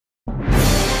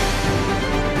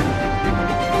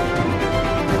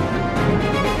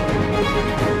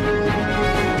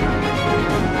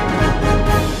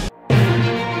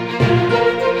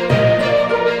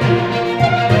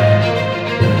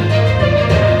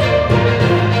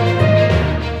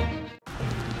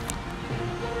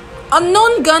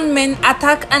Unknown gunmen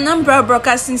attack Anambra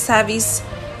Broadcasting Service,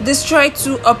 destroy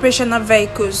 2 operational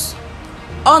vehicles.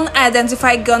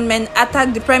 Unidentified gunmen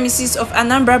attacked the premises of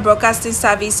Anambra Broadcasting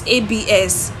Service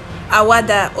 (ABS),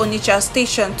 Awada, Onitsha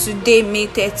station today, May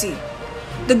 30.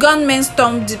 The gunmen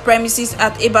stormed the premises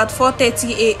at about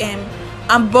 4:30 a.m.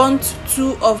 and burnt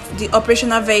 2 of the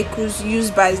operational vehicles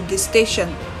used by the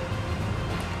station.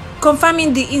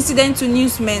 Confirming the incident to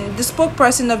newsmen, the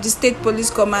spokesperson of the State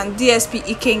Police Command, DSP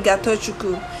Ikenga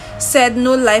Tochukwu, said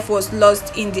no life was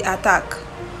lost in the attack.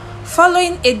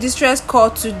 Following a distress call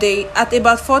today at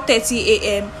about 4:30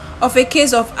 a.m. of a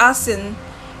case of arson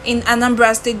in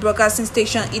Anambra State Broadcasting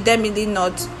Station, Idemili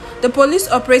North, the police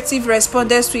operative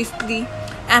responded swiftly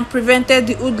and prevented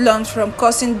the hoodlums from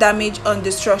causing damage on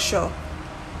the structure.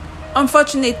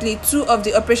 Unfortunately, 2 of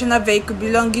the operational vehicles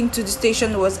belonging to the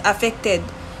station was affected.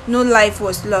 No life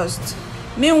was lost.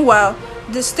 Meanwhile,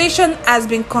 the station has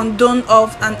been cordoned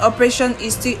off and operation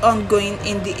is still ongoing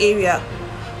in the area.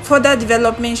 Further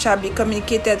development shall be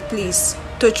communicated, please,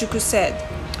 Tochukwu said.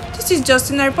 This is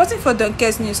Justina reporting for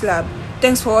Donke's News Lab.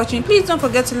 Thanks for watching. Please don't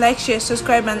forget to like, share,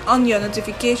 subscribe and on your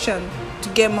notification to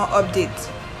get more updates.